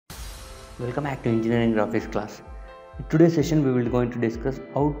Welcome back to engineering graphics class. In today's session we will going to discuss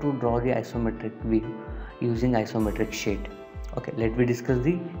how to draw the isometric view using isometric sheet. Okay, let me discuss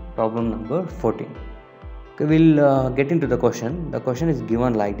the problem number 14. Okay, we'll get into the question. The question is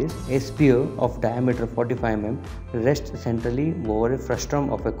given like this: a sphere of diameter 45 mm rests centrally over a frustum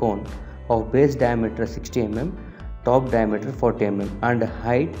of a cone of base diameter 60 mm, top diameter 40 mm and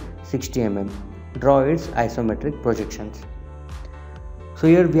height 60 mm. Draw its isometric projections. So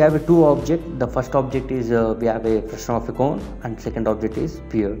here we have two objects. The first object is we have a frustum of a cone, and second object is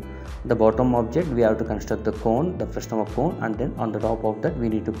sphere. The bottom object we have to construct the cone, the frustum of cone, and then on the top of that we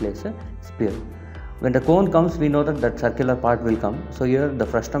need to place a sphere. When the cone comes, we know that circular part will come. So here the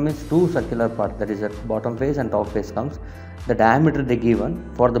frustum is two circular parts, that is the bottom face and top face comes. The diameter they given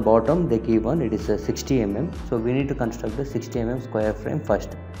for the bottom they given it is 60 mm. So we need to construct the 60 mm square frame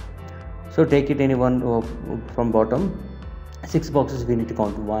first. So take it any one from bottom. 6 boxes we need to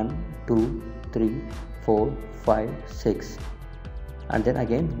count: 1, 2, 3, 4, 5, 6, and then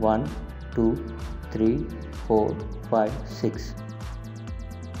again 1, 2, 3, 4, 5, 6,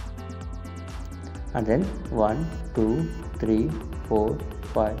 and then 1, 2, 3, 4,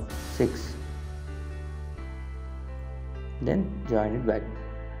 5, 6. Then join it back.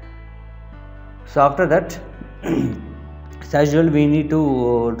 So after that, as usual, we need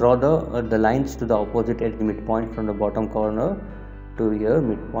to draw the lines to the opposite edge midpoint from the bottom corner to here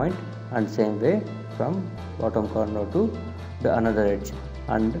midpoint, and same way from bottom corner to the another edge,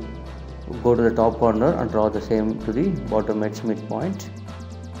 and go to the top corner and draw the same to the bottom edge midpoint,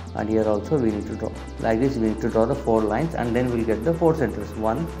 and here also we need to draw like this. We need to draw the 4 lines, and then we'll get the 4 centers: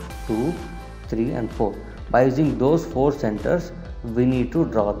 1, 2, 3 and 4. By using those 4 centers we need to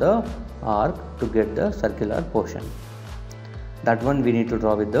draw the arc to get the circular portion. That one we need to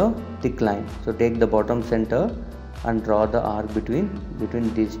draw with the thick line. So take the bottom center and draw the arc between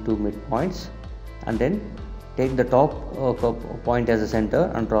these two midpoints, and then take the top point as a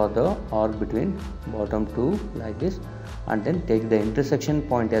center and draw the arc between bottom two like this, and then take the intersection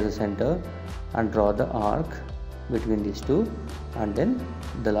point as a center and draw the arc between these two, and then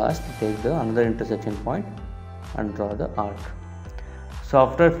the last take the another intersection point and draw the arc. So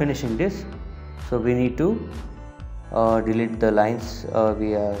after finishing this, so we need to delete the lines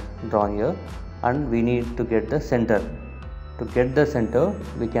we are drawn here, and we need to get the center. To get the center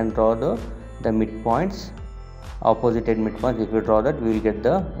we can draw the midpoints, opposite end midpoints. If we draw that, we will get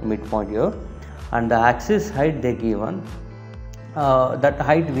the midpoint here, and the axis height they given, that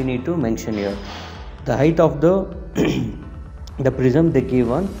height we need to mention here. The height of the the prism they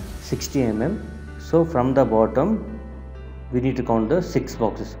given 60 mm. So from the bottom we need to count the 6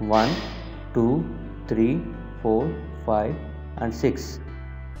 boxes: 1, 2, 3, 4, 5 and 6.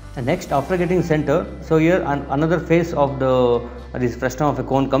 And next, after getting center, so here another face of this frustum of a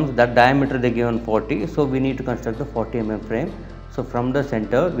cone comes. That diameter they given 40, so we need to construct the 40 mm frame. So from the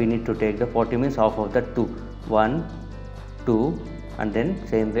center we need to take the 40 means half of that 2, 1, 2, and then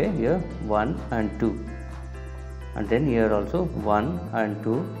same way here 1 and 2, and then here also 1 and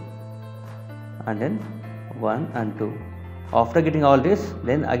 2, and then 1 and 2. After getting all this,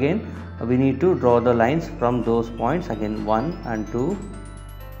 then again we need to draw the lines from those points again: 1 and 2,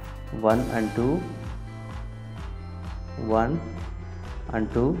 1 and 2, 1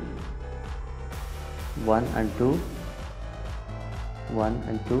 and 2, 1 and 2, 1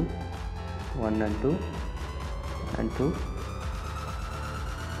 and 2, 1 and 2 and 2.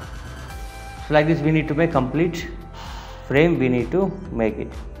 So like this we need to make complete frame, we need to make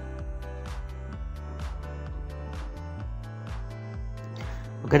it.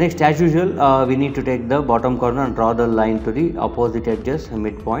 Okay, next, as usual, we need to take the bottom corner and draw the line to the opposite edges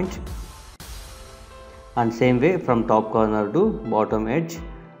midpoint, and same way from top corner to bottom edge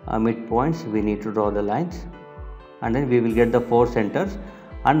midpoints we need to draw the lines, and then we will get the 4 centers,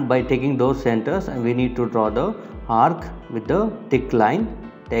 and by taking those centers we need to draw the arc with the thick line.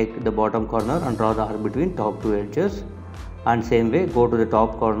 Take the bottom corner and draw the arc between top 2 edges, and same way go to the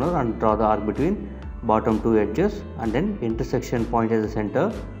top corner and draw the arc between bottom 2 edges, and then intersection point as a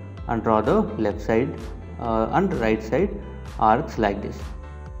center and draw the left side and right side arcs like this.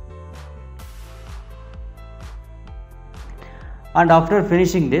 And after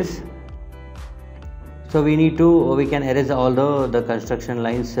finishing this, so we can erase all the construction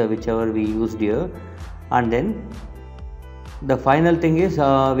lines whichever we used here, and then the final thing is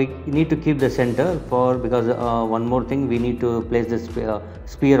we need to keep the center because one more thing, we need to place the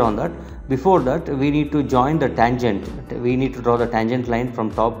sphere on that. Before that we need to join the tangent. We need to draw the tangent line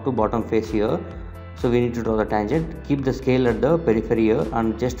from top to bottom face here. So we need to draw the tangent. Keep the scale at the periphery here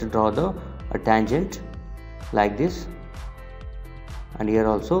and just draw the tangent like this. and here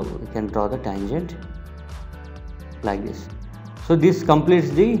also we can draw the tangent like this. So this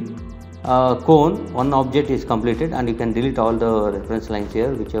completes the cone. One object is completed, and you can delete all the reference lines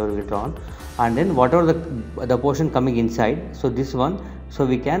here whichever we drawn, and then whatever the portion coming inside, so this one, so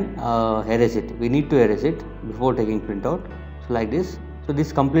we can erase it. We need to erase it before taking printout, so like this. So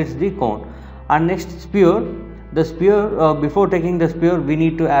this completes the cone. And next, sphere. The sphere, before taking the sphere, we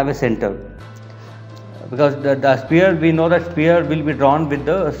need to have a center, because the sphere, we know that sphere will be drawn with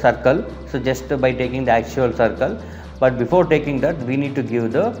the circle, so just by taking the actual circle. But before taking that, we need to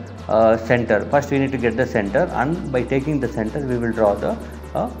give the center. First we need to get the center, and by taking the center we will draw the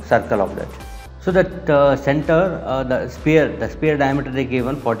circle of that. So that center, the sphere diameter they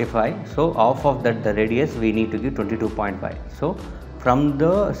given 45, so half of that, the radius, we need to give 22.5. so from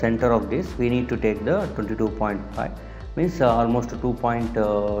the center of this we need to take the 22.5, means almost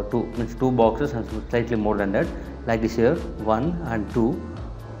 2.2, means 2 boxes and slightly more than that, like this here, 1 and 2,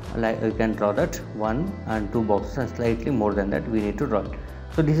 like you can draw that 1 and 2 boxes and slightly more than that we need to draw it.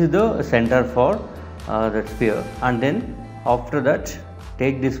 So this is the center for that sphere, and then after that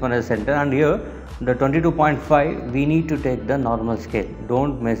take this one as center, and here the 22.5 we need to take the normal scale,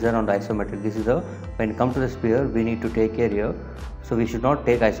 don't measure on the isometric. This is the, when it comes to the sphere we need to take care here, so we should not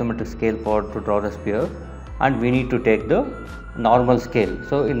take isometric scale to draw the sphere, and we need to take the normal scale.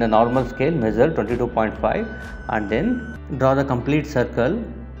 So in the normal scale measure 22.5 and then draw the complete circle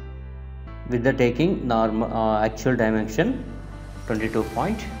with the taking normal actual dimension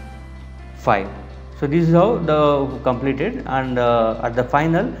 22.5. So this is how the completed, and at the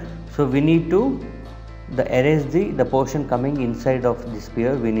final, so we need to erase the portion coming inside of the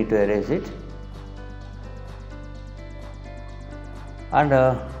sphere, we need to erase it, and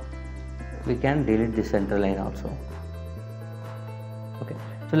we can delete the center line also. Okay,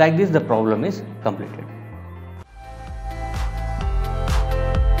 so like this the problem is completed.